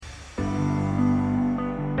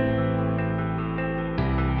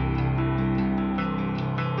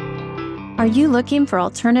Are you looking for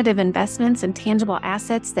alternative investments and tangible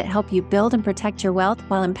assets that help you build and protect your wealth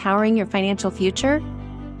while empowering your financial future?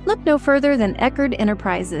 Look no further than Eckerd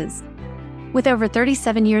Enterprises. With over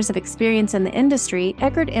 37 years of experience in the industry,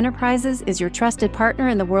 Eckerd Enterprises is your trusted partner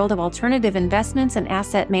in the world of alternative investments and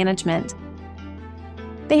asset management.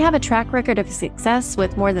 They have a track record of success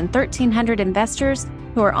with more than 1,300 investors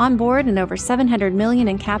who are on board and over $700 million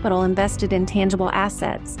in capital invested in tangible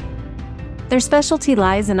assets. Their specialty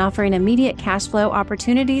lies in offering immediate cash flow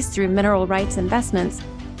opportunities through mineral rights investments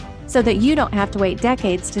so that you don't have to wait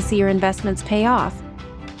decades to see your investments pay off.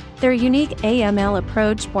 Their unique AML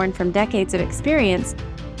approach, born from decades of experience,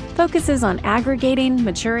 focuses on aggregating,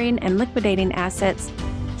 maturing, and liquidating assets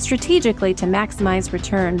strategically to maximize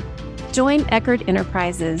return. Join Eckerd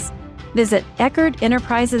Enterprises. Visit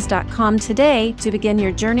EckerdEnterprises.com today to begin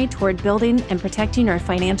your journey toward building and protecting your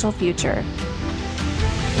financial future.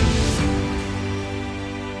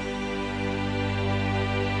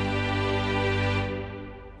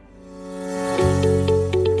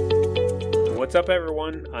 What's up,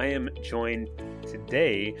 everyone? I am joined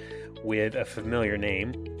today with a familiar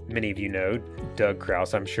name. Many of you know Doug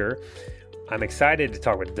Crouse, I'm sure. I'm excited to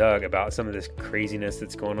talk with Doug about some of this craziness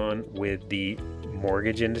that's going on with the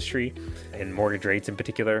mortgage industry and mortgage rates in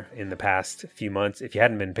particular in the past few months. If you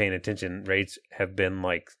hadn't been paying attention, rates have been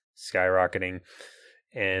like skyrocketing.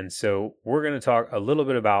 And so we're going to talk a little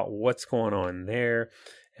bit about what's going on there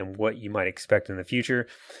and what you might expect in the future.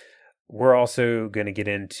 We're also going to get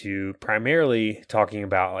into primarily talking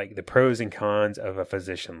about like the pros and cons of a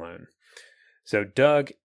physician loan. So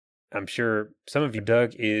Doug, I'm sure some of you,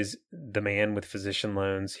 Doug is the man with physician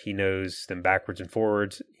loans. He knows them backwards and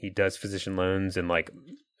forwards. He does physician loans in like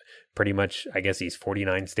pretty much, I guess he's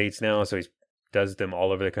 49 states now. So he does them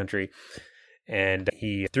all over the country. And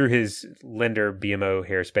he, through his lender, BMO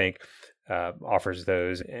Harris Bank, offers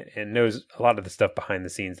those and knows a lot of the stuff behind the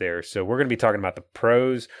scenes there. So we're going to be talking about the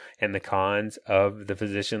pros and the cons of the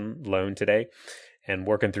physician loan today and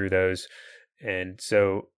working through those. And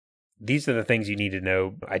so these are the things you need to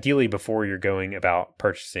know, ideally, before you're going about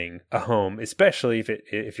purchasing a home, especially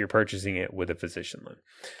if you're purchasing it with a physician loan.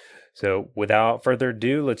 So without further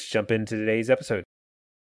ado, let's jump into today's episode.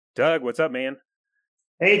 Doug, what's up, man?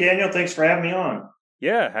 Hey, Daniel. Thanks for having me on.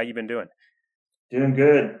 Yeah. How you been doing? Doing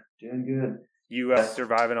good. Doing good. You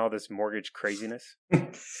surviving all this mortgage craziness?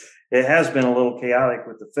 It has been a little chaotic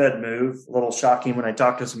with the Fed move. A little shocking when I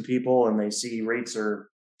talk to some people and they see rates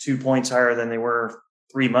are 2 points higher than they were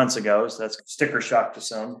 3 months ago. So that's sticker shock to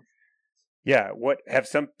some. Yeah.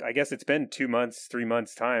 I guess it's been 2 months, 3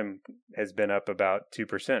 months time has been up about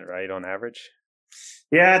 2%, right? On average.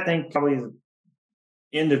 Yeah, I think probably the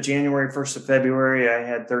end of January, 1st of February, I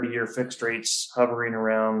had 30-year fixed rates hovering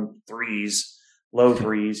around threes. Low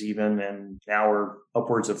threes even, and now we're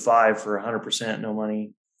upwards of 5 for 100% no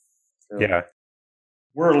money. So yeah.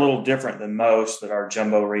 We're a little different than most, that our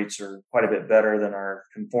jumbo rates are quite a bit better than our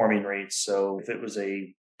conforming rates. So if it was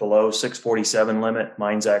a below 647 limit,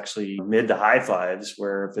 mine's actually mid to high fives,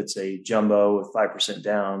 where if it's a jumbo with 5%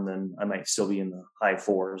 down, then I might still be in the high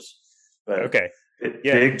fours. But okay.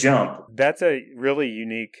 Big jump. That's a really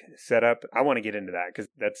unique setup. I want to get into that because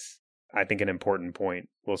that's, I think, an important point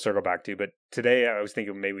we'll circle back to. But today I was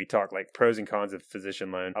thinking maybe we talk like pros and cons of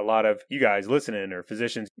physician loan. A lot of you guys listening are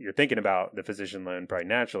physicians. You're thinking about the physician loan probably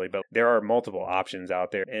naturally, but there are multiple options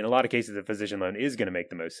out there. In a lot of cases, the physician loan is going to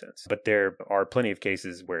make the most sense. But there are plenty of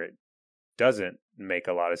cases where it doesn't make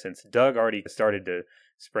a lot of sense. Doug already started to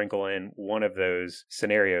sprinkle in one of those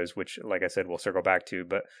scenarios, which, like I said, we'll circle back to.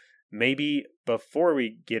 But maybe before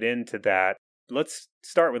we get into that, let's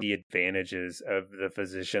start with the advantages of the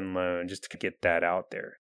physician loan, just to get that out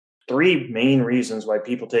there. 3 main reasons why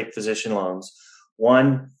people take physician loans.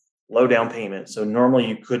 1, low down payment. So normally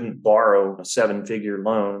you couldn't borrow a 7-figure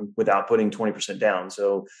loan without putting 20% down.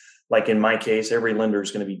 So like in my case, every lender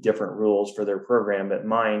is going to be different rules for their program. But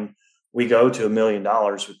mine, we go to $1 million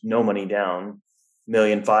with no money down, $1.5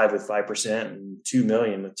 million with 5%, and $2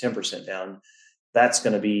 million with 10% down. That's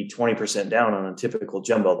going to be 20% down on a typical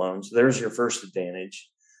jumbo loan. So there's your first advantage.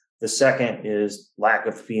 The second is lack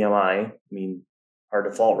of PMI. I mean, our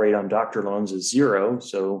default rate on doctor loans is 0.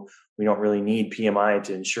 So we don't really need PMI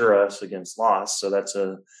to insure us against loss. So that's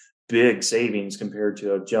a big savings compared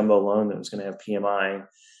to a jumbo loan that was going to have PMI.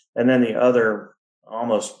 And then the other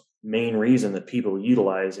almost main reason that people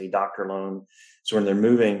utilize a doctor loan is when they're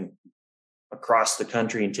moving across the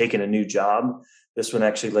country and taking a new job. This one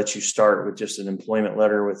actually lets you start with just an employment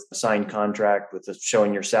letter with a signed contract with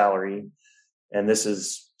showing your salary. And this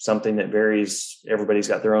is something that varies. Everybody's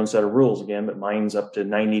got their own set of rules again, but mine's up to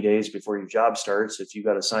 90 days before your job starts. If you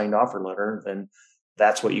got a signed offer letter, then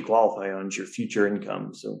that's what you qualify on, is your future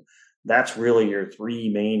income. So that's really your three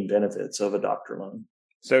main benefits of a doctor loan.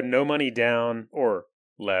 So no money down or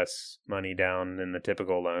less money down than the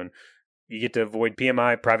typical loan. You get to avoid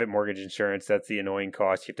PMI, private mortgage insurance. That's the annoying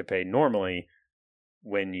cost you have to pay normally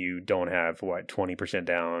when you don't have, 20%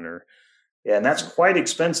 down or... Yeah, and that's quite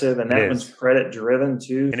expensive, and that one's credit driven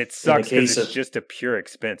too. And it sucks because it's just a pure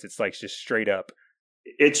expense. It's like just straight up.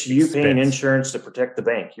 It's you paying insurance to protect the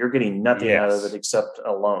bank. You're getting nothing out of it except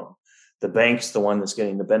a loan. The bank's the one that's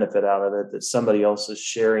getting the benefit out of it, that somebody else is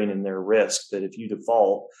sharing in their risk, that if you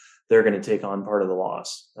default, they're going to take on part of the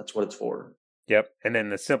loss. That's what it's for. Yep. And then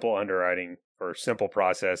the simple underwriting or simple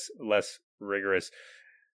process, less rigorous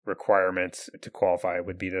requirements to qualify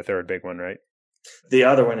would be the third big one, right? The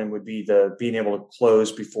other one would be the being able to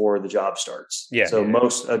close before the job starts. Yeah. So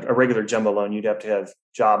a regular jumbo loan, you'd have to have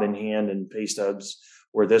job in hand and pay stubs,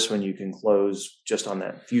 where this one you can close just on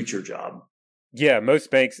that future job. Yeah. Most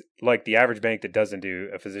banks, like the average bank that doesn't do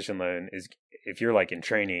a physician loan, is if you're like in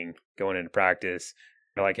training, going into practice,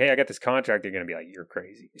 they're like, hey, I got this contract. They're going to be like, you're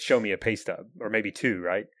crazy. Show me a pay stub, or maybe two,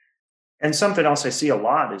 right? And something else I see a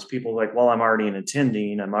lot is people like, well, I'm already an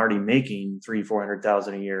attending. I'm already making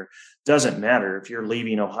 $300,000-400,000 a year. Doesn't matter. If you're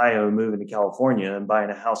leaving Ohio, moving to California and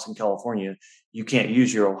buying a house in California, you can't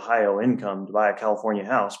use your Ohio income to buy a California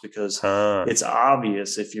house, because it's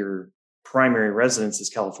obvious if your primary residence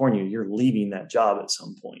is California, you're leaving that job at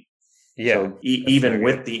some point. Yeah. So even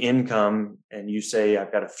with the income, and you say,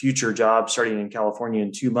 I've got a future job starting in California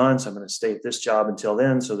in 2 months, I'm going to stay at this job until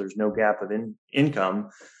then, so there's no gap of income.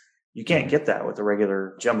 You can't get that with a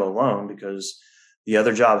regular jumbo loan, because the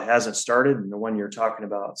other job hasn't started, and the one you're talking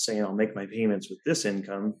about saying, I'll make my payments with this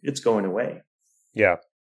income, it's going away. Yeah.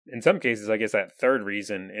 In some cases, I guess that third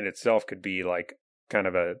reason in itself could be like kind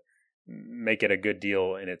of make it a good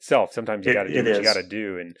deal in itself. Sometimes you got to do what you got to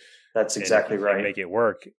do. And that's exactly right. Make it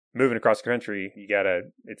work. Moving across the country,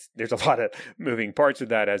 there's a lot of moving parts with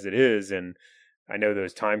that as it is. And I know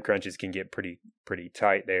those time crunches can get pretty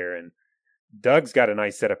tight there. And Doug's got a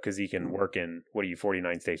nice setup because he can work in,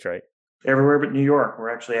 49 states, right? Everywhere but New York.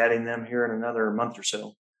 We're actually adding them here in another month or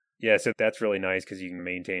so. Yeah, so that's really nice because you can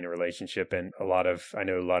maintain a relationship. And I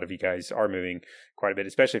know a lot of you guys are moving quite a bit,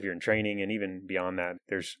 especially if you're in training, and even beyond that,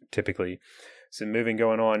 there's typically some moving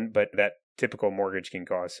going on, but that typical mortgage can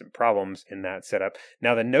cause some problems in that setup.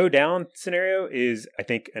 Now, the no down scenario is, I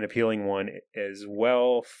think, an appealing one as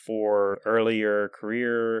well for earlier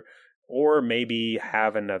career, or maybe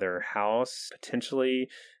have another house potentially.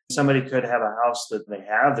 Somebody could have a house that they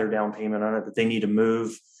have their down payment on it, that they need to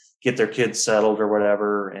move, get their kids settled or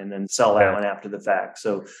whatever, and then sell that one after the fact.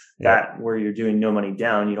 So that where you're doing no money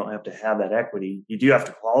down, you don't have to have that equity. You do have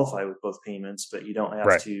to qualify with both payments, but you don't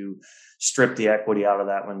have to strip the equity out of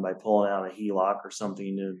that one by pulling out a HELOC or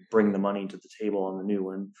something to bring the money to the table on the new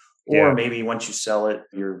one. Or maybe once you sell it,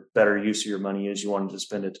 your better use of your money is you wanted to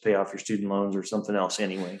spend it to pay off your student loans or something else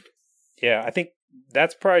anyway. Yeah, I think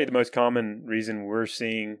that's probably the most common reason we're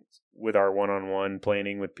seeing with our one-on-one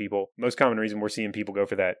planning with people. Most common reason we're seeing people go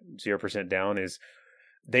for that 0% down is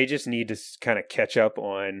they just need to kind of catch up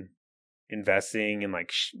on investing, and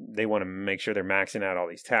they want to make sure they're maxing out all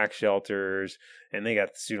these tax shelters, and they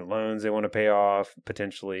got student loans they want to pay off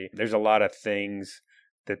potentially. There's a lot of things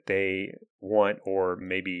that they want or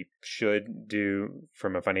maybe should do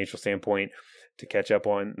from a financial standpoint to catch up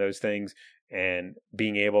on those things, and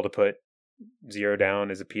being able to put zero down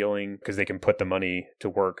is appealing because they can put the money to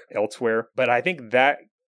work elsewhere. But I think that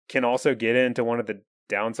can also get into one of the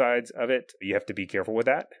downsides of it. You have to be careful with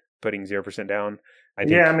that, putting 0% down. I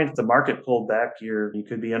mean, if the market pulled back, you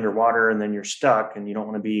could be underwater and then you're stuck, and you don't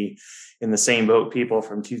want to be in the same boat people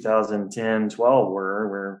from 2010, 12 were,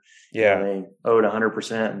 where they owed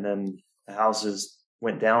 100% and then the houses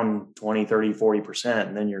went down 20, 30, 40%,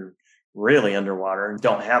 and then you're really underwater and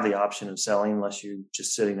don't have the option of selling unless you're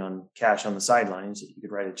just sitting on cash on the sidelines that you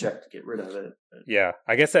could write a check to get rid of it. Yeah,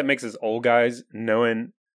 I guess that makes us old guys,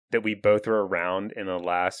 knowing that we both were around in the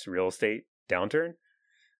last real estate downturn.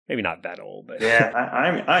 Maybe not that old, but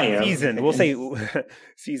I am seasoned. We'll say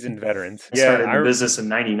seasoned veterans. I started the business in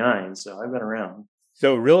 '99, so I've been around.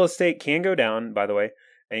 So real estate can go down, by the way,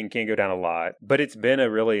 and can go down a lot, but it's been a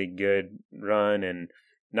really good run. And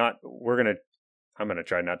I'm going to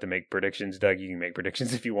try not to make predictions. Doug, you can make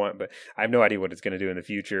predictions if you want, but I have no idea what it's going to do in the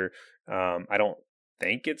future. I don't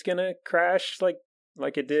think it's going to crash like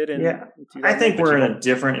it did in 2000. I think we're in a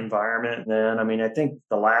different environment then. I mean, I think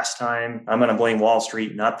the last time, I'm going to blame Wall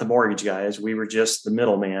Street, not the mortgage guys. We were just the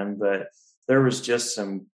middleman, but there was just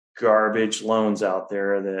some garbage loans out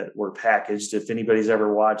there that were packaged. If anybody's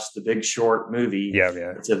ever watched the Big Short movie,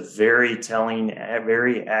 it's a very telling,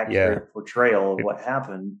 very accurate portrayal of what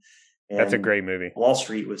happened. And that's a great movie. Wall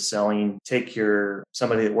Street was selling,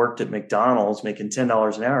 somebody that worked at McDonald's making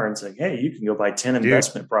 $10 an hour and saying, hey, you can go buy 10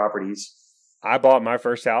 investment properties. I bought my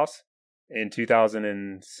first house in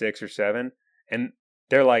 2006 or 7. And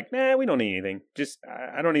they're like, nah, we don't need anything.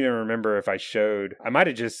 I don't even remember if I might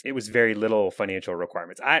have it was very little financial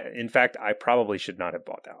requirements. In fact, I probably should not have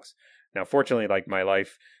bought the house. Now, fortunately, like my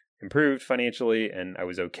life improved financially and I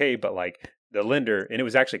was okay, but like the lender, and it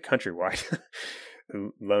was actually Countrywide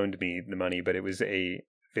who loaned me the money, but it was a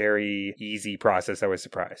very easy process. I was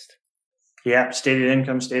surprised. Yeah. Stated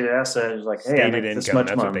income, stated asset. It was like, hey, stated I make income, this much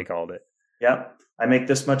that's money. What they called it. Yep. I make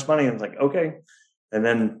this much money. And it's like, okay. And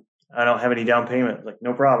then I don't have any down payment. Like,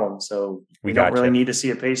 no problem. So we don't really need to see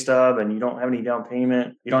a pay stub, and you don't have any down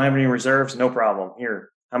payment. You don't have any reserves. No problem. Here,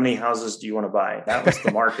 how many houses do you want to buy? That was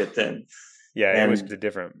the market then. Yeah, it was the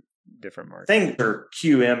different market. Things are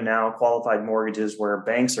QM now, qualified mortgages, where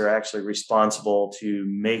banks are actually responsible to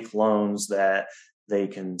make loans that they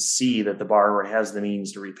can see that the borrower has the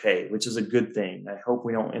means to repay, which is a good thing. I hope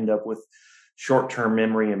we don't end up with short-term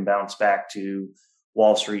memory and bounce back to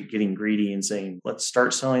Wall Street getting greedy and saying, let's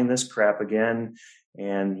start selling this crap again.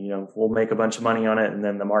 And, we'll make a bunch of money on it. And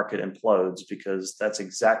then the market implodes, because that's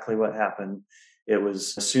exactly what happened. It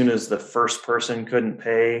was as soon as the first person couldn't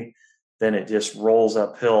pay, then it just rolls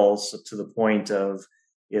up hills to the point of,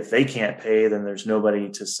 if they can't pay, then there's nobody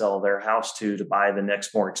to sell their house to buy the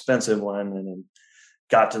next more expensive one. And then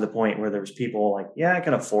got to the point where there was people like, yeah, I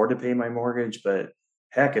can afford to pay my mortgage, but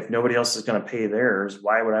heck, if nobody else is going to pay theirs,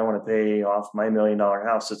 why would I want to pay off my $1 million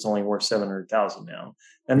house that's only worth $700,000 now?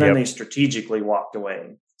 And then they strategically walked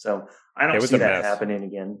away. So I don't see that happening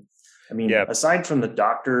again. I mean, aside from the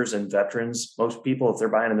doctors and veterans, most people, if they're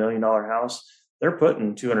buying $1 million house, they're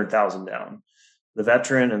putting $200,000 down. The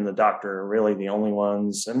veteran and the doctor are really the only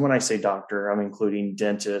ones. And when I say doctor, I'm including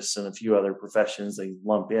dentists and a few other professions they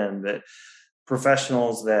lump in. But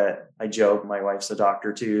professionals that I joke, my wife's a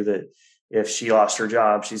doctor too, that if she lost her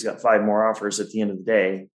job, she's got 5 more offers at the end of the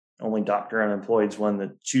day. Only doctor unemployed is one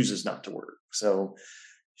that chooses not to work. So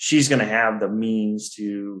she's going to have the means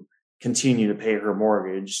to continue to pay her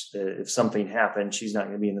mortgage. That if something happens, she's not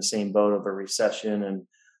going to be in the same boat of a recession and,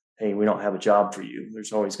 hey, we don't have a job for you.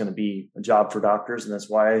 There's always going to be a job for doctors. And that's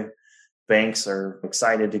why banks are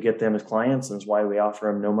excited to get them as clients. And that's why we offer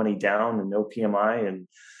them no money down and no PMI. And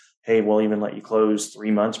hey, we'll even let you close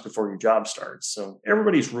 3 months before your job starts. So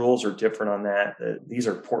everybody's rules are different on that. These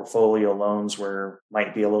are portfolio loans where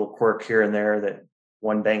might be a little quirk here and there that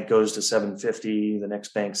one bank goes to 750. The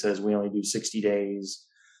next bank says we only do 60 days.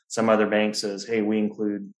 Some other bank says, hey, we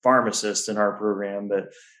include pharmacists in our program. But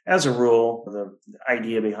as a rule, the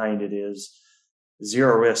idea behind it is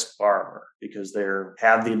zero risk borrower, because they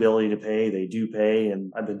have the ability to pay. They do pay.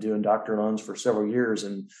 And I've been doing doctor loans for several years,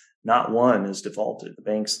 and not one is defaulted. The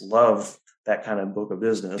banks love that kind of book of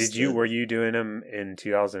business. Were you doing them in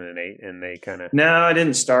 2008 and they kind of? No, I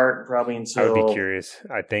didn't start probably until. I would be curious.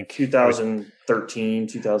 I think 2013,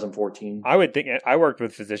 2014. I would think. I worked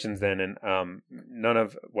with physicians then, and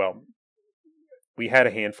we had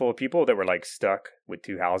a handful of people that were like stuck with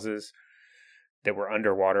 2 houses that were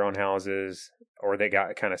underwater on houses, or they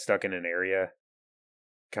got kind of stuck in an area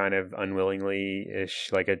kind of unwillingly-ish,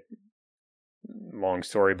 like a long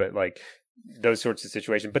story, but like those sorts of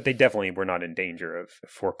situations. But they definitely were not in danger of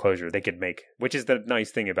foreclosure. They could make, which is the nice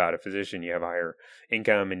thing about a physician, you have higher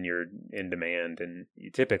income and you're in demand, and you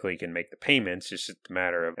typically can make the payments. It's just a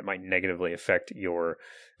matter of, it might negatively affect your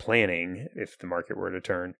planning if the market were to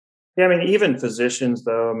turn. Yeah, I mean, even physicians,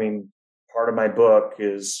 though, part of my book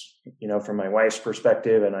is, from my wife's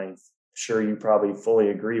perspective, and I'm sure you probably fully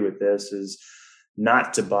agree with this, is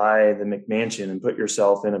not to buy the McMansion and put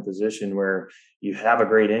yourself in a position where you have a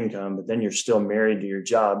great income, but then you're still married to your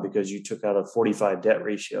job because you took out a 45 debt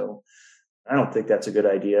ratio. I don't think that's a good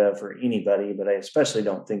idea for anybody, but I especially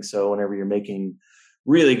don't think so whenever you're making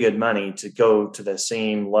really good money to go to the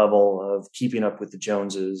same level of keeping up with the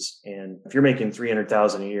Joneses. And if you're making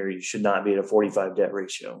 $300,000 a year, you should not be at a 45 debt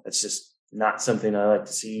ratio. That's just not something I like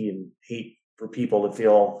to see, and hate for people to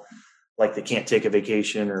feel like they can't take a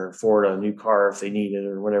vacation or afford a new car if they need it,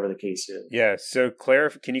 or whatever the case is. Yeah. So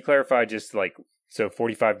can you clarify just like, so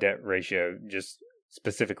 45 debt ratio, just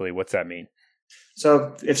specifically, what's that mean?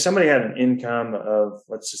 So if somebody had an income of,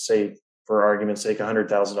 let's just say for argument's sake,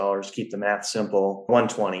 $100,000, keep the math simple,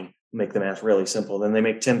 120, make the math really simple. Then they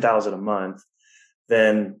make $10,000 a month.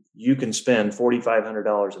 Then you can spend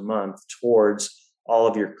 $4,500 a month towards all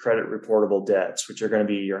of your credit reportable debts, which are going to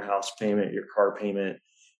be your house payment, your car payment,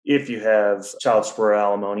 if you have child support,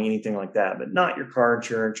 alimony, anything like that, but not your car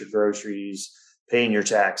insurance, your groceries, paying your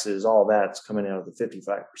taxes, all that's coming out of the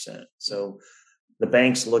 55%. So the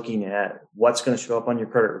bank's looking at what's going to show up on your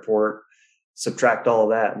credit report, subtract all of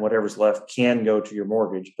that, and whatever's left can go to your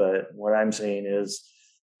mortgage. But what I'm saying is,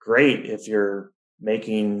 great, if you're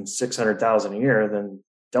making $600,000 a year, then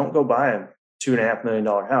don't go buy a $2.5 million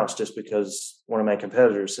house just because one of my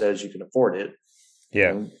competitors says you can afford it.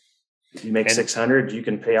 Yeah. If you make 600, you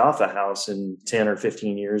can pay off a house in 10 or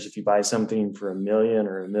 15 years. If you buy something for $1 million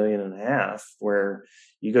or $1.5 million, where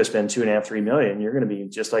you go spend 2.5, 3 million, you're going to be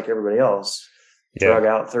just like everybody else, drug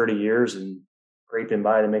out 30 years and scraping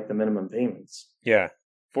by to make the minimum payments. Yeah.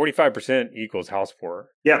 45% equals house poor.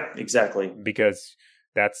 Yeah, exactly. Because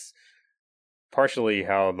that's partially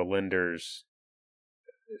how the lenders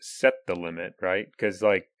set the limit, right? Because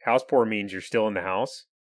like house poor means you're still in the house.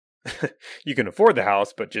 You can afford the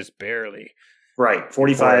house, but just barely. Right.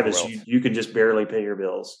 45 is you can just barely pay your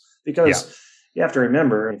bills, because you have to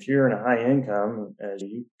remember, if you're in a high income,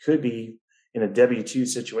 you could be in a W-2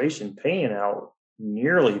 situation paying out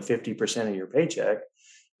nearly 50% of your paycheck.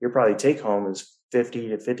 Your probably take home is 50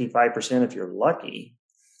 to 55% if you're lucky.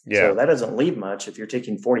 Yeah. So that doesn't leave much if you're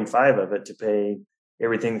taking 45 of it to pay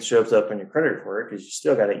everything that shows up on your credit report, because you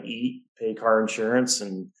still got to eat, pay car insurance,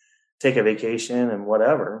 and take a vacation and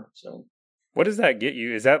whatever. So what does that get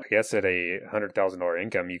you? Is that, I guess, at a $100,000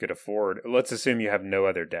 income you could afford? Let's assume you have no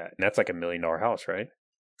other debt. And that's like $1 million house, right?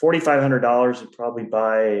 $4,500 would probably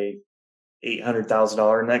buy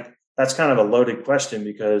 $800,000. And that's kind of a loaded question,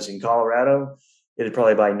 because in Colorado, it'd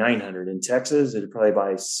probably buy 900. In Texas, it'd probably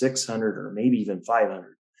buy 600 or maybe even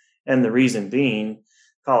 500. And the reason being,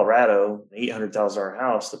 Colorado, $800,000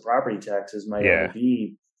 house, the property taxes might only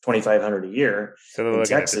be $2,500 a year. So they're looking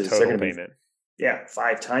Texas, at the total payment.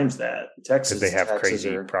 5 times that. Texas, because they have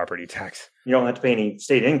crazy property tax. You don't have to pay any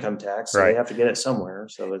state income tax, so they have to get it somewhere.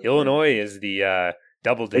 So Illinois is the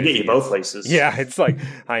double. They get you both places. Yeah, it's like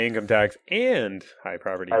high income tax and high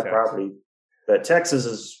property tax. But Texas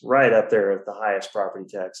is right up there with the highest property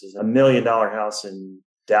taxes. $1 million house in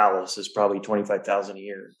Dallas is probably $25,000 a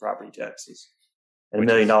year in property taxes, and $1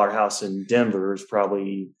 million house in Denver is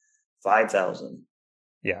probably $5,000.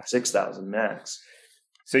 Yeah, $6,000 max.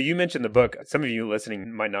 So you mentioned the book. Some of you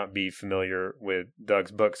listening might not be familiar with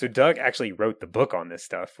Doug's book. So Doug actually wrote the book on this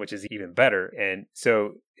stuff, which is even better. And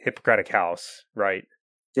so Hippocratic House, right?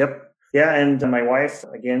 Yep. Yeah. And my wife,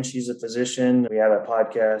 again, she's a physician. We have a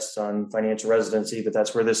podcast on financial residency, but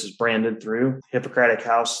that's where this is branded through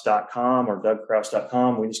hippocratichouse.com or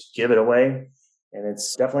dougcrouse.com. We just give it away. And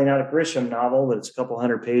it's definitely not a Grisham novel, but it's a couple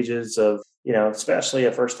hundred pages of, especially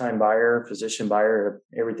a first-time buyer, physician buyer,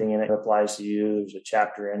 everything in it applies to you. There's a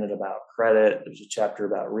chapter in it about credit. There's a chapter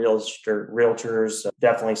about realtors,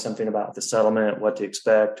 definitely something about the settlement, what to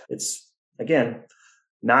expect. It's, again,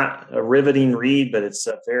 not a riveting read, but it's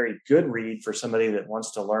a very good read for somebody that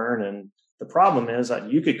wants to learn. And the problem is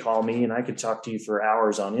that you could call me and I could talk to you for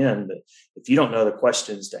hours on end, but if you don't know the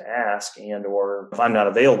questions to ask, and or if I'm not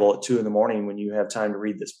available at 2 a.m. when you have time to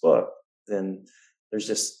read this book, then there's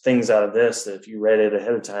just things out of this that if you read it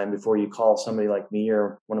ahead of time before you call somebody like me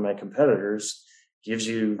or one of my competitors, gives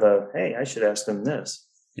you the, hey, I should ask them this.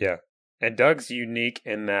 Yeah. And Doug's unique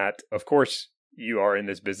in that, of course, you are in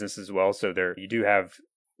this business as well. So you do have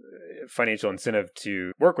financial incentive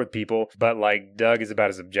to work with people, but like Doug is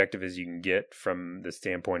about as objective as you can get from the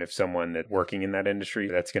standpoint of someone that's working in that industry.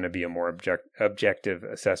 That's going to be a more objective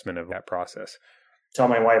assessment of that process. Tell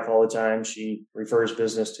my wife all the time, she refers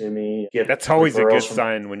business to me. That's always a good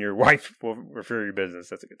sign when your wife will refer your business.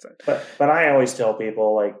 That's a good sign. But I always tell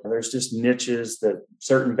people, like, there's just niches that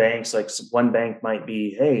certain banks, like one bank might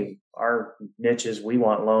be, hey, our niches, we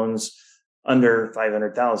want loans under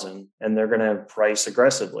 500,000, and they're going to price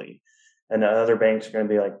aggressively. And the other banks are going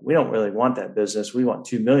to be like, we don't really want that business. We want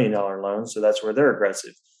 $2 million loans. So that's where they're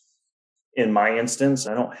aggressive. In my instance,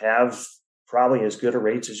 I don't have probably as good a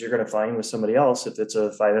rates as you're going to find with somebody else if it's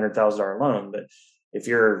a $500,000 loan. But if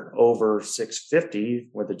you're over 650,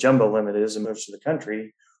 where the jumbo limit is in most of the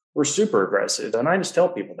country, we're super aggressive. And I just tell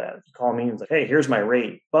people that. Call me and say, hey, here's my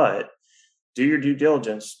rate, but do your due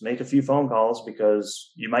diligence, make a few phone calls,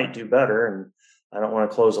 because you might do better. And I don't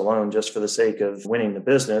want to close a loan just for the sake of winning the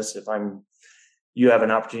business. If you have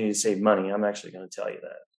an opportunity to save money, I'm actually going to tell you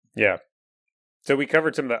that. Yeah. So we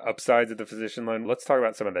covered some of the upsides of the physician loan. Let's talk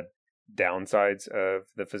about some of the downsides of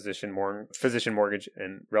the physician mortgage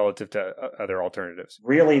and relative to other alternatives.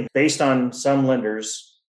 Really, based on some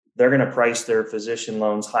lenders, they're going to price their physician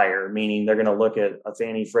loans higher, meaning they're going to look at a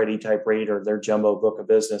Fannie Freddie type rate or their jumbo book of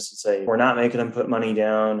business and say, we're not making them put money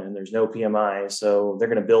down and there's no PMI. So they're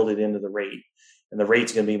going to build it into the rate. and the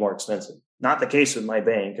rate's going to be more expensive. Not the case with my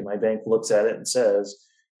bank. And my bank looks at it and says,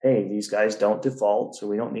 hey, these guys don't default, so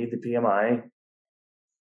we don't need the PMI.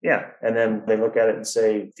 Yeah. And then they look at it and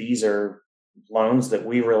say, these are loans that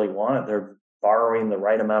we really want. They're borrowing the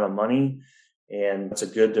right amount of money, and it's a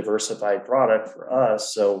good diversified product for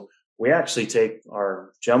us. So we actually take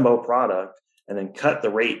our jumbo product and then cut the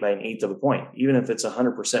rate by 1/8 of a point. Even if it's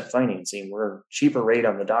 100% financing, we're a cheaper rate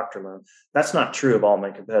on the doctor loan. That's not true of all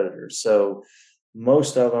my competitors. So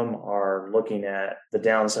most of them are looking at the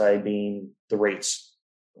downside being the rates,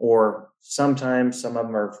 or sometimes some of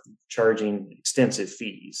them are charging extensive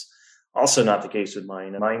fees. Also not the case with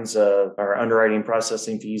mine. Mine's our underwriting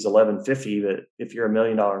processing fees $1,150, but if you're $1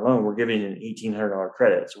 million loan, we're giving you an $1,800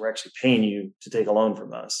 credit. So we're actually paying you to take a loan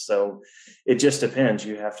from us. So it just depends.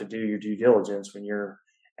 You have to do your due diligence when you're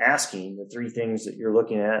asking. The three things that you're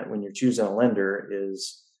looking at when you're choosing a lender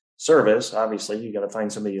is service. Obviously, you got to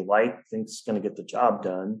find somebody you like, thinks is going to get the job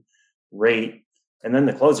done, rate, and then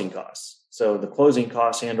the closing costs. So the closing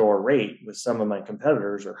costs and or rate with some of my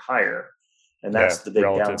competitors are higher. And that's the big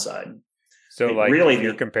downside. So like really, if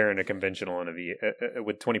you're comparing a conventional loan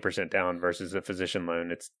with 20% down versus a physician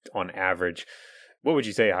loan, it's on average, what would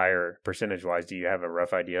you say higher percentage wise? Do you have a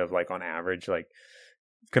rough idea of like on average, like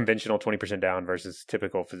conventional 20% down versus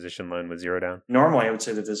typical physician loan with 0 down? Normally, I would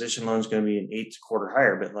say the physician loan is going to be an 1/8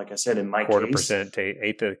 higher. But like I said, in my quarter case, percent to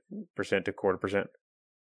 8% to 1/4%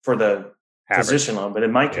 for the average physician loan. But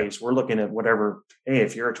in my case, we're looking at whatever, hey,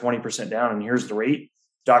 if you're a 20% down and here's the rate,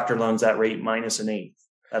 doctor loans that rate minus 1/8.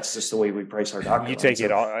 That's just the way we price our doctor. You take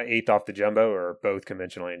it 1/8 off the jumbo, or both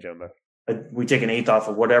conventional and jumbo? We take an 1/8 off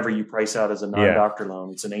of whatever you price out as a non-doctor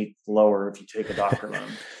loan. It's an 1/8 lower if you take a doctor loan.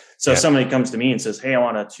 So if somebody comes to me and says, hey, I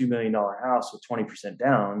want a $2 million house with 20%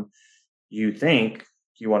 down, you think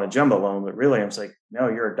you want a jumbo loan, but really I'm like, no,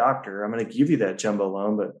 you're a doctor. I'm going to give you that jumbo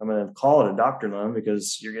loan, but I'm going to call it a doctor loan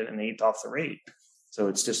because you're getting an 1/8 off the rate. So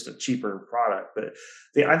it's just a cheaper product. But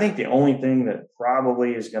I think the only thing that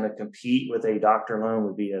probably is going to compete with a doctor loan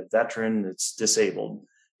would be a veteran that's disabled.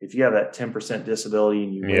 If you have that 10% disability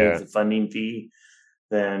and you waive the funding fee,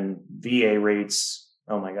 then VA rates,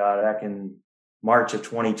 oh my God, back in March of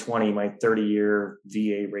 2020, my 30-year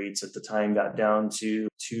VA rates at the time got down to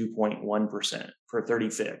 2.1% for 30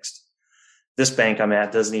 fixed. This bank I'm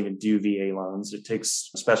at doesn't even do VA loans. It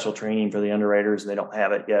takes special training for the underwriters, and they don't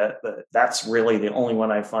have it yet. But that's really the only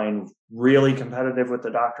one I find really competitive with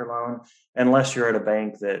the doctor loan, unless you're at a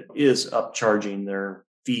bank that is upcharging their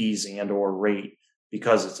fees and or rate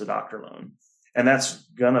because it's a doctor loan. And that's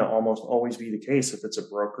going to almost always be the case if it's a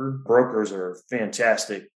broker. Brokers are a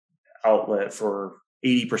fantastic outlet for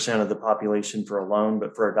 80% of the population for a loan,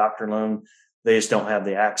 but for a doctor loan, they just don't have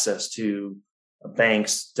the access to.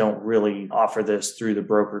 Banks don't really offer this through the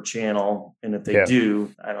broker channel. And if they do,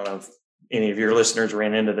 I don't know if any of your listeners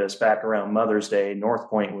ran into this back around Mother's Day. North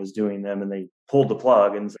Point was doing them and they pulled the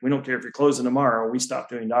plug and said, we don't care if you're closing tomorrow, we stopped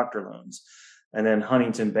doing doctor loans. And then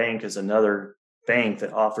Huntington Bank is another bank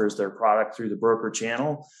that offers their product through the broker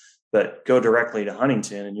channel, but go directly to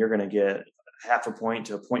Huntington and you're going to get 0.5 point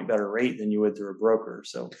to a point better rate than you would through a broker.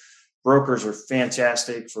 So brokers are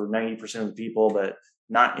fantastic for 90% of the people, but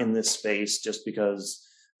not in this space just because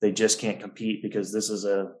they just can't compete, because this is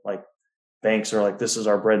banks are like, this is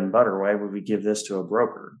our bread and butter. Why would we give this to a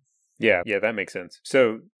broker? Yeah, that makes sense.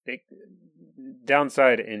 So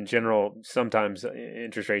downside in general, sometimes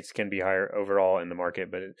interest rates can be higher overall in the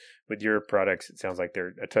market, but with your products, it sounds like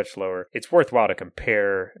they're a touch lower. It's worthwhile to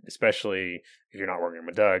compare, especially if you're not working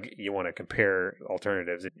with Doug. You want to compare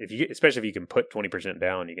alternatives. Especially if you can put 20%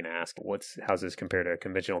 down, you can ask, how's this compared to a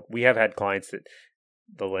conventional? We have had clients that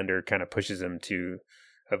the lender kind of pushes them to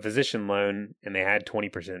a physician loan and they had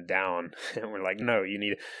 20% down. And we're like, no, you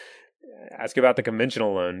need to ask about the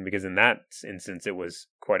conventional loan, because in that instance, it was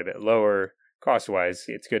quite a bit lower cost-wise.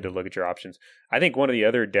 It's good to look at your options. I think one of the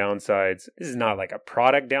other downsides, this is not like a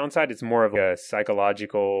product downside, it's more of a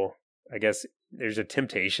psychological, I guess there's a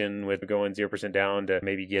temptation with going 0% down to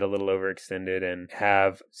maybe get a little overextended and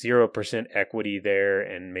have 0% equity there.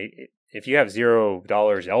 And if you have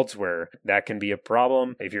 $0 elsewhere, that can be a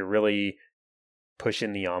problem. If you're really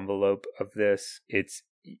pushing the envelope of this,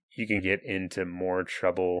 you can get into more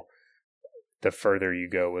trouble the further you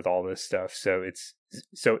go with all this stuff. So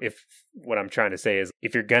if what I'm trying to say is,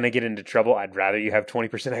 if you're going to get into trouble, I'd rather you have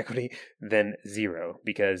 20% equity than 0,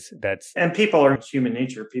 because and people are human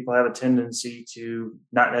nature. People have a tendency to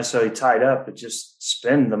not necessarily tied up, but just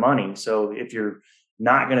spend the money. So if you're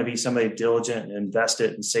not going to be somebody diligent and invest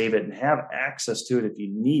it and save it and have access to it if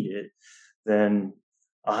you need it, then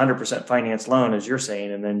 100% finance loan, as you're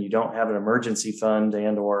saying, and then you don't have an emergency fund,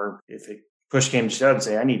 and or if it push came to shove and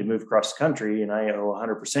say, I need to move across the country and I owe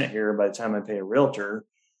 100% here by the time I pay a realtor,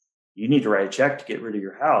 you need to write a check to get rid of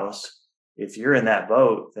your house. If you're in that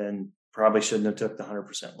boat, then probably shouldn't have took the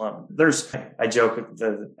 100% loan. I joke,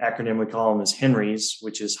 the acronym we call them is Henrys,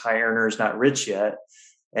 which is high earners, not rich yet.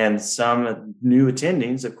 And some new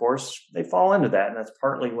attendings, of course, they fall into that. And that's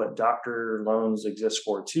partly what doctor loans exist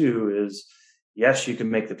for too, is yes, you can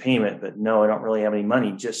make the payment, but no, I don't really have any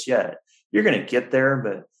money just yet. You're going to get there,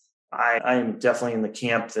 but I am definitely in the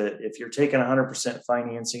camp that if you're taking 100%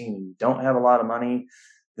 financing and you don't have a lot of money,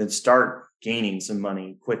 then start gaining some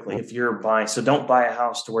money quickly. If you're buying, so don't buy a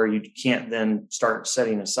house to where you can't then start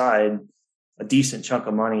setting aside a decent chunk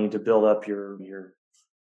of money to build up your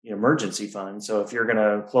emergency fund. So if you're going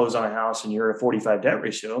to close on a house and you're at a 45 debt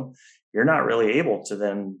ratio, you're not really able to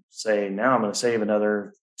then say, now I'm going to save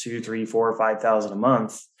another 2, 3, 4, 5,000 a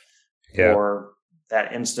month for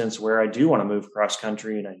that instance where I do want to move cross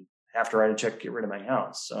country and I have to write a check to get rit of my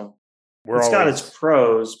house. So it's got its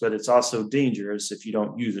pros, but it's also dangerous if you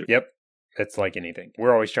don't use it. Yep. It's like anything.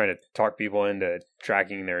 We're always trying to talk people into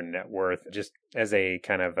tracking their net worth just as a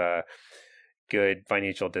kind of good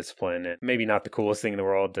financial discipline. And maybe not the coolest thing in the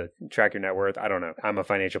world to track your net worth. I don't know. I'm a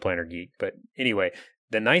financial planner geek. But anyway,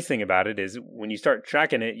 the nice thing about it is when you start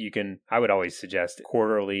tracking it, I would always suggest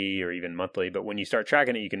quarterly or even monthly. But when you start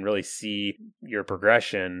tracking it, you can really see your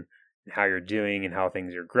progression, how you're doing and how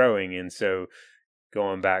things are growing. And so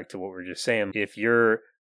going back to what we were just saying,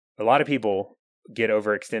 a lot of people get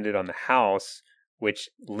overextended on the house, which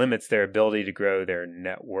limits their ability to grow their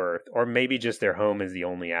net worth, or maybe just their home is the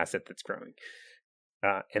only asset that's growing.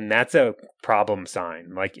 And that's a problem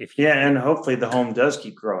sign. Like and hopefully the home does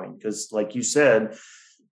keep growing because like you said,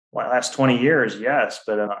 last 20 years, yes,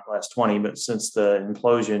 but not last 20, but since the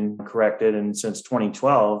implosion corrected and since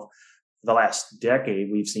 2012, the last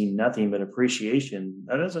decade, we've seen nothing but appreciation.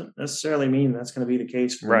 That doesn't necessarily mean that's going to be the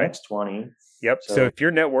case for the next 20. Yep. So if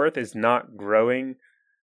your net worth is not growing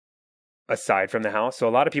aside from the house, so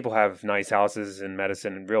a lot of people have nice houses in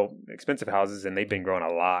Medicine and real expensive houses, and they've been growing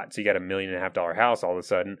a lot. So you got $1.5 million house all of a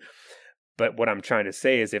sudden. But what I'm trying to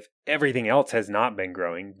say is if everything else has not been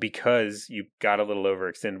growing because you got a little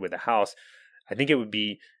overextended with the house, I think it would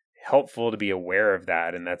be helpful to be aware of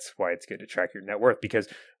that. And that's why it's good to track your net worth, because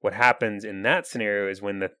what happens in that scenario is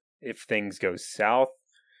if things go south,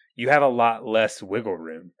 you have a lot less wiggle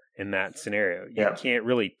room in that scenario. You can't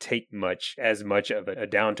really take as much of a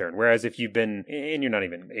downturn. Whereas if you've been, and you're not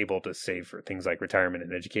even able to save for things like retirement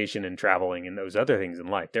and education and traveling and those other things in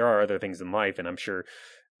life, there are other things in life. And I'm sure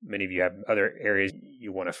many of you have other areas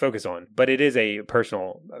you want to focus on, but it is a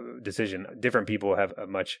personal decision. Different people have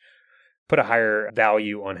put a higher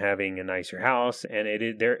value on having a nicer house. And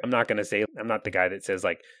I'm not going to say, I'm not the guy that says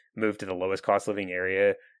like move to the lowest cost living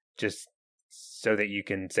area just so that you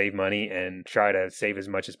can save money and try to save as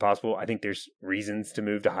much as possible. I think there's reasons to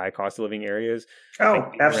move to high cost of living areas.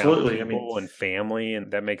 Oh, absolutely. People and family,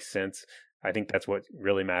 and that makes sense. I think that's what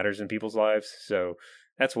really matters in people's lives. So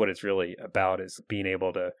that's what it's really about, is being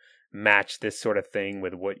able to match this sort of thing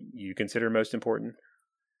with what you consider most important.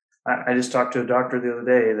 I just talked to a doctor the other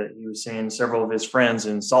day that he was saying several of his friends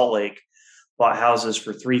in Salt Lake bought houses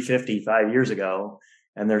for $350 5 years ago,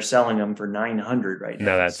 and they're selling them for $900 right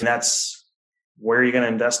now. No, that's where are you going to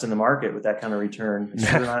invest in the market with that kind of return?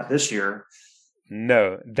 Sure, not this year.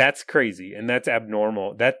 No, that's crazy, and that's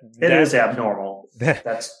abnormal. That is abnormal.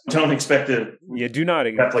 Don't expect to. Do not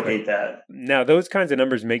replicate that. Now, those kinds of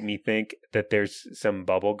numbers make me think that there's some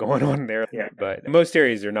bubble going on there. Yeah. But most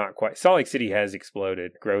areas are not quite. Salt Lake City has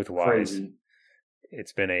exploded growth-wise. Crazy.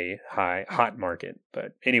 It's been a hot market.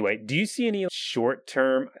 But anyway, do you see any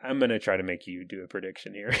short-term? I'm going to try to make you do a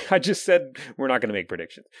prediction here. I just said we're not going to make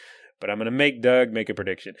predictions. But I'm going to make Doug make a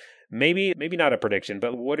prediction. Maybe not a prediction,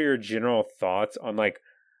 but what are your general thoughts on like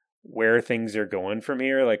where things are going from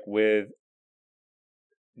here? Like with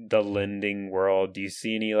the lending world, do you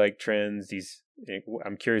see any like trends?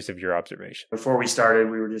 I'm curious of your observation. Before we started,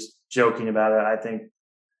 we were just joking about it. I think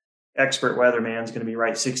expert weatherman's going to be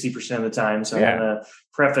right 60% of the time. So I'm going to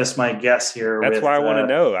preface my guess here. That's why I want to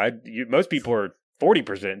know. Most people are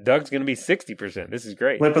 40%. Doug's going to be 60%. This is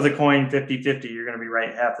great. Flip of the coin, 50-50. You're going to be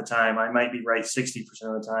right half the time. I might be right 60%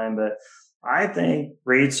 of the time, but I think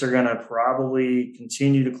rates are going to probably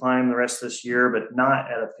continue to climb the rest of this year, but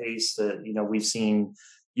not at a pace that, we've seen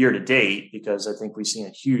year to date, because I think we've seen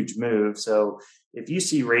a huge move. So if you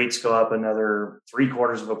see rates go up another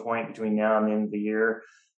 0.75 of a point between now and the end of the year,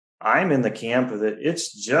 I'm in the camp that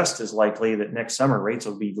it's just as likely that next summer rates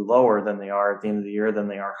will be lower than they are at the end of the year than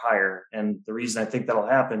they are higher. And the reason I think that'll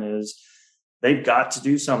happen is they've got to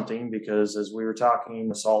do something, because as we were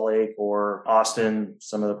talking, Salt Lake or Austin,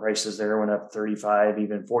 some of the prices there went up 35,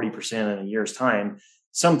 even 40% in a year's time.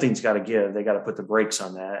 Something's got to give. They got to put the brakes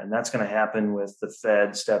on that. And that's going to happen with the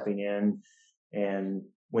Fed stepping in. And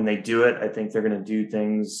when they do it, I think they're going to do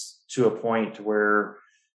things to a point where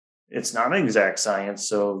it's not an exact science.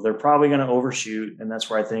 So they're probably going to overshoot. And that's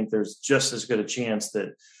where I think there's just as good a chance that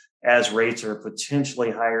as rates are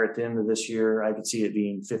potentially higher at the end of this year, I could see it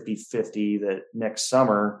being 50-50 that next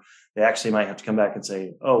summer, they actually might have to come back and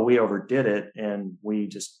say, oh, we overdid it and we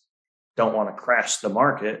just don't want to crash the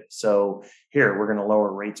market. So here, we're going to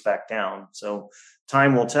lower rates back down. So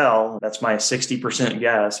time will tell. That's my 60%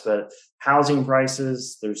 guess. But housing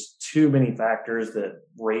prices, there's too many factors that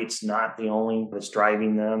rates not the only that's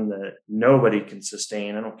driving them, that nobody can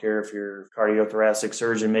sustain. I don't care if you're a cardiothoracic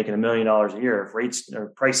surgeon making $1 million a year. If rates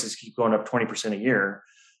or prices keep going up 20% a year,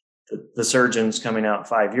 the surgeons coming out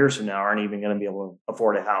 5 years from now aren't even going to be able to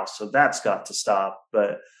afford a house. So that's got to stop.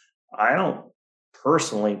 But I don't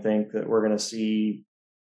personally think that we're going to see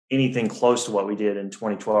anything close to what we did in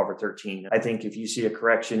 2012 or 13. I think if you see a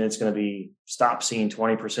correction, it's going to be stop seeing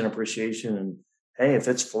 20% appreciation. And hey, if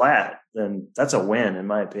it's flat, then that's a win, in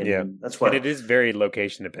my opinion. Yeah. That's what. And it is very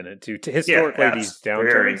location dependent too. Historically, these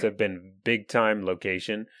downturns have been big time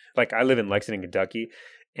location. Like I live in Lexington, Kentucky,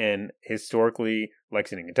 and historically,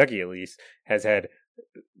 Lexington, Kentucky, at least, has had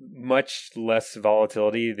much less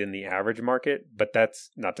volatility than the average market, but that's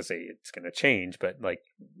not to say it's going to change. But like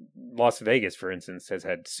Las Vegas, for instance, has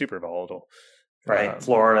had super volatile. Right.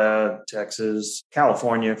 Florida, Texas,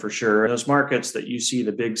 California, for sure. Those markets that you see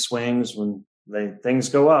the big swings when things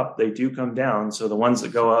go up, they do come down. So the ones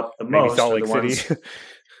that go up the most Salt are Lake the ones. City.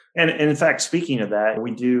 And in fact, speaking of that,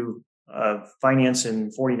 we do finance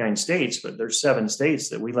in 49 states, but there's 7 states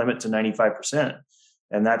that we limit to 95%.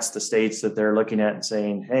 And that's the states that they're looking at and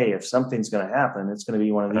saying, hey, if something's going to happen, it's going to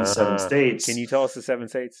be one of these 7 states. Can you tell us the 7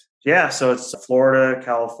 states? Yeah. So it's Florida,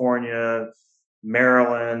 California,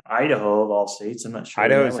 Maryland, Idaho, of all states. I'm not sure.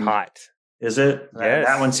 Idaho's hot. Is it? Yes.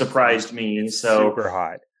 That one surprised me. It's so super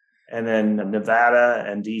hot. And then Nevada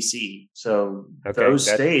and DC. So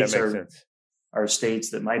those states are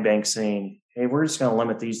states that my bank's saying, hey, we're just going to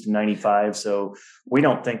limit these to 95. So we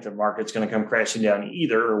don't think the market's going to come crashing down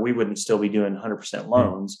either, or we wouldn't still be doing 100%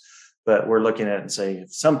 loans. But we're looking at it and saying,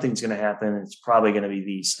 if something's going to happen, it's probably going to be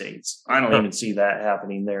these states. I don't even see that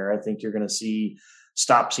happening there. I think you're going to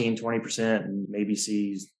stop seeing 20% and maybe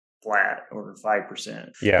see flat or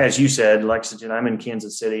 5%. Yeah. As you said, Lexington, I'm in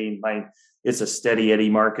Kansas City. It's a steady Eddie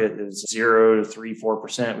market. Is 0 to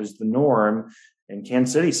 3-4% was the norm. And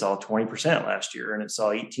Kansas City saw 20% last year, and it saw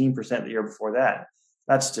 18% the year before that.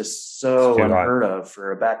 That's just so unheard of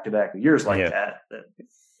for a back-to-back years like that.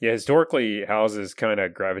 Yeah, historically, houses kind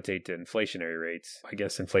of gravitate to inflationary rates. I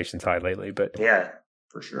guess inflation's high lately, but yeah,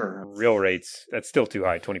 for sure. Real rates, that's still too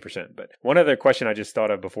high, 20%. But one other question I just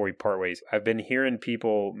thought of before we part ways. I've been hearing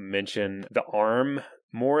people mention the ARM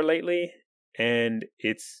more lately. And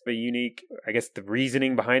it's a unique, I guess the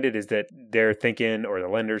reasoning behind it is that they're thinking, or the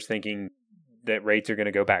lender's thinking, that rates are going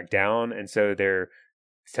to go back down. And so they're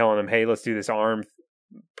telling them, hey, let's do this ARM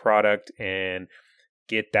product and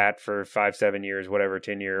get that for 5-7 years, whatever,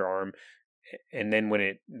 10-year ARM. And then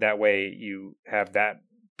that way you have that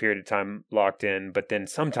period of time locked in. But then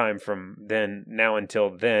sometime from then, now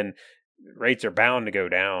until then, rates are bound to go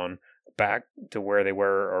down back to where they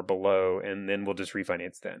were or below. And then we'll just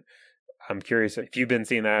refinance then. I'm curious if you've been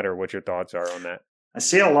seeing that or what your thoughts are on that. I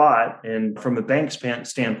see a lot. And from a bank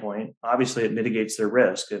standpoint, obviously it mitigates their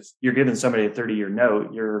risk. If you're giving somebody a 30-year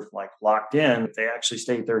note, you're like locked in. If they actually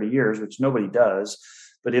stay 30 years, which nobody does.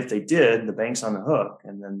 But if they did, the bank's on the hook.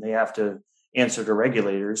 And then they have to answer to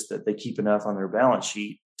regulators that they keep enough on their balance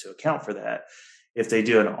sheet to account for that. If they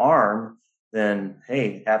do an ARM, then,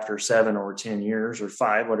 hey, after 7 or 10 years or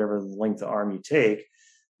 5, whatever the length of ARM you take,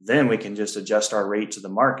 then we can just adjust our rate to the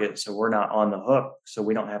market. So we're not on the hook. So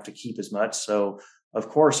we don't have to keep as much. So of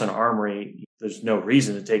course, an ARM rate, there's no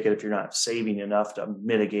reason to take it if you're not saving enough to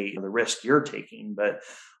mitigate the risk you're taking. But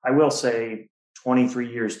I will say 23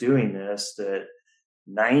 years doing this, that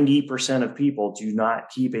 90% of people do not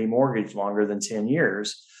keep a mortgage longer than 10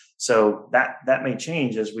 years. So that may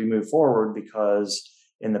change as we move forward, because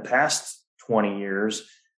in the past 20 years,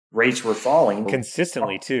 rates were falling.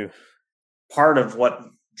 Consistently too. Part of what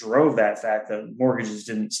drove that fact that mortgages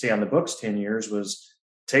didn't stay on the books 10 years was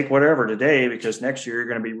take whatever today, because next year you're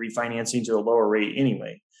going to be refinancing to a lower rate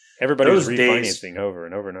anyway. Everybody's refinancing over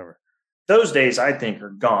and over and over. Those days, I think,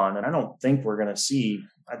 are gone. And I think we're going to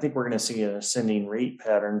see an ascending rate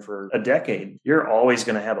pattern for a decade. You're always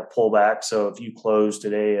going to have a pullback. So if you close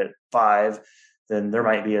today at 5, then there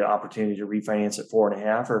might be an opportunity to refinance at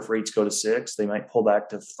 4.5, or if rates go to 6, they might pull back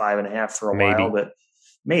to 5.5 for a while, but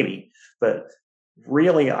maybe. But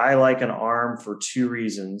really, I like an ARM for two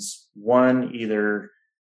reasons. One, either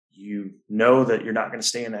you know that you're not going to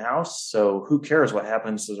stay in the house, so who cares what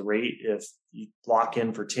happens to the rate if you lock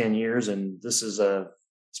in for 10 years, and this is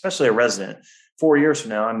especially a resident. 4 years from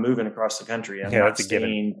now, I'm moving across the country. I'm not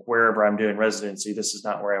staying wherever I'm doing residency. This is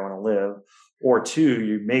not where I want to live. Or two,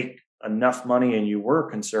 you make enough money and you were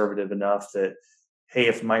conservative enough that, hey,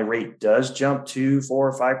 if my rate does jump to 4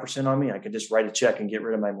 or 5% on me, I can just write a check and get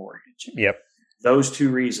rid of my mortgage. Yep. Those two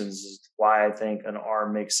reasons is why I think an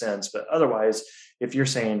ARM makes sense. But otherwise, if you're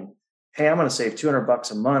saying, hey, I'm going to save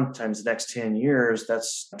 $200 a month times the next 10 years,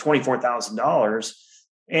 that's $24,000.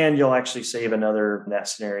 And you'll actually save another, in that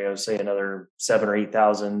scenario, say another 7,000 or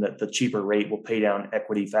 8,000, that the cheaper rate will pay down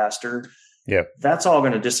equity faster. Yeah. That's all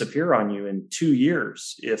going to disappear on you in 2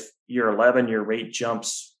 years. If year 11, your rate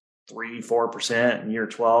jumps 3-4%, and year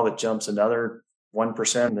 12, it jumps another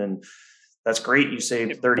 1%, then that's great. You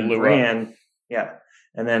saved 30 grand. Yeah.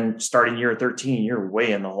 And then starting year 13, you're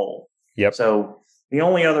way in the hole. Yep. So the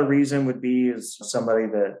only other reason would be is somebody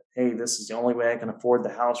that, hey, this is the only way I can afford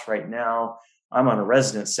the house right now. I'm on a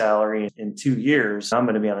resident salary. In 2 years, I'm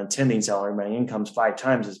going to be on a attending salary. My income's 5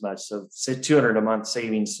 times as much. So say $200 a month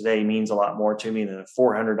savings today means a lot more to me than a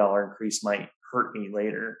 $400 increase might hurt me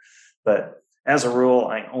later. But as a rule,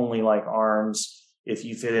 I only like ARMs if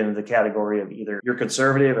you fit into the category of either you're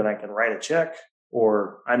conservative and I can write a check,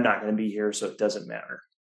 or I'm not going to be here, so it doesn't matter.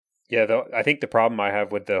 Yeah, though I think the problem I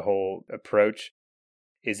have with the whole approach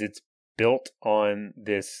is it's built on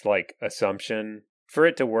this like assumption for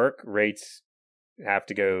it to work, rates have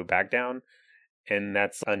to go back down, and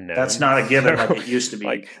that's unknown. That's not a given like it used to be.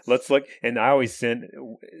 Like, let's look, and I always send,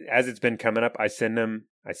 as it's been coming up, I send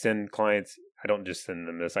clients, I don't just send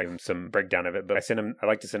them this, I give them some breakdown of it, but I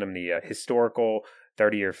like to send them the historical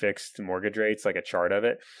 30-year fixed mortgage rates, like a chart of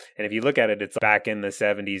it. And if you look at it, it's back in the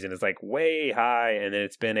 70s and it's like way high, and then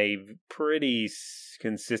it's been a pretty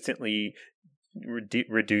consistently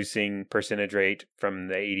reducing percentage rate from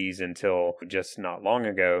the 80s until just not long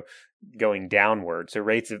ago, going downward. So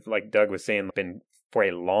rates have, like Doug was saying, been for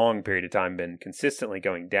a long period of time been consistently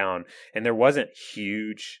going down, and there was a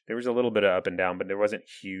little bit of up and down, but there wasn't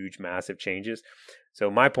huge massive changes. So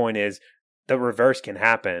my point is, the reverse can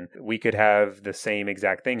happen. We could have the same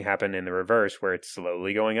exact thing happen in the reverse, where it's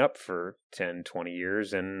slowly going up for 10, 20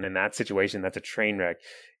 years. And in that situation, that's a train wreck.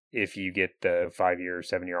 If you get the 5-year or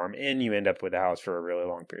 7-year ARM and you end up with a house for a really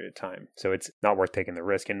long period of time. So it's not worth taking the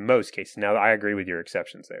risk in most cases. Now, I agree with your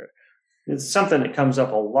exceptions there. It's something that comes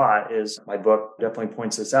up a lot. Is my book definitely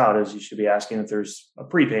points this out, is you should be asking if there's a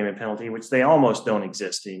prepayment penalty, which they almost don't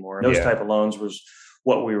exist anymore. And those type of loans was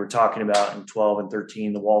what we were talking about in 12 and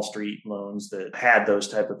 13, the Wall Street loans that had those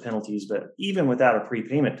type of penalties. But even without a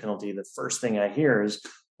prepayment penalty, the first thing I hear is,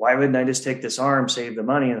 why wouldn't I just take this ARM, save the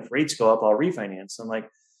money, and if rates go up, I'll refinance? I'm like,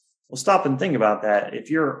 well, stop and think about that. If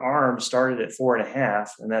your ARM started at 4.5,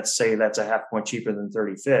 and that's a half point cheaper than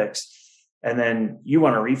 30 fixed, and then you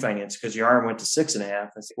want to refinance because your ARM went to 6.5,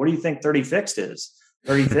 what do you think 30 fixed is?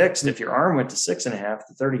 30 fixed, if your ARM went to 6.5,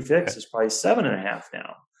 the 30 fixed is probably 7.5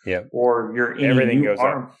 now. Yeah. Or your everything goes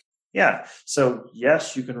ARM. up. Yeah. So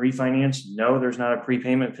yes, you can refinance. No, there's not a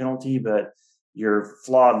prepayment penalty, but your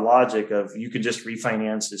flawed logic of you could just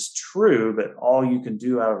refinance is true, but all you can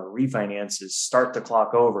do out of a refinance is start the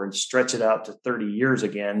clock over and stretch it out to 30 years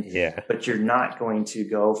again. Yeah. But you're not going to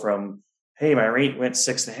go from, hey, my rate went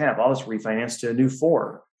 6.5, I'll just refinance to a new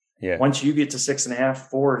 4. Yeah. Once you get to 6.5,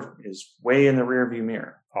 4 is way in the rearview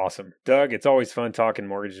mirror. Awesome. Doug, it's always fun talking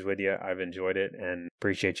mortgages with you. I've enjoyed it and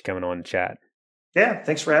appreciate you coming on and chat. Yeah,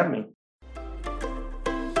 thanks for having me.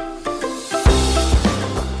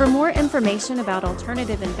 For more information about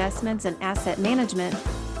alternative investments and asset management,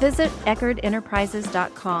 visit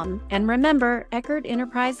EckerdEnterprises.com. And remember, Eckerd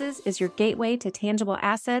Enterprises is your gateway to tangible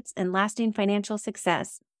assets and lasting financial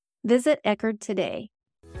success. Visit Eckerd today.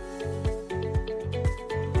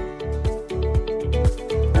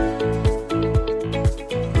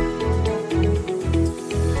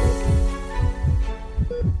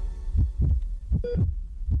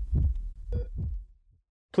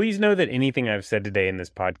 Please know that anything I've said today in this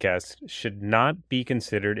podcast should not be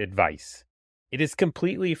considered advice. It is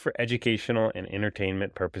completely for educational and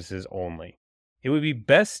entertainment purposes only. It would be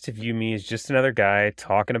best to view me as just another guy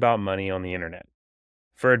talking about money on the internet.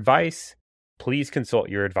 For advice, please consult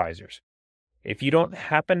your advisors. If you don't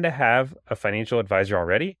happen to have a financial advisor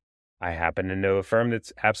already, I happen to know a firm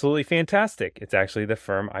that's absolutely fantastic. It's actually the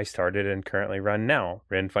firm I started and currently run now,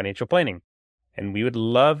 Wren Financial Planning. And we would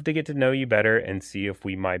love to get to know you better and see if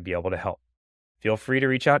we might be able to help. Feel free to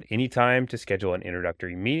reach out anytime to schedule an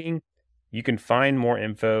introductory meeting. You can find more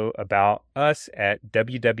info about us at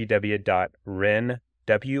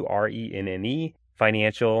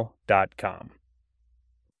www.renfinancial.com.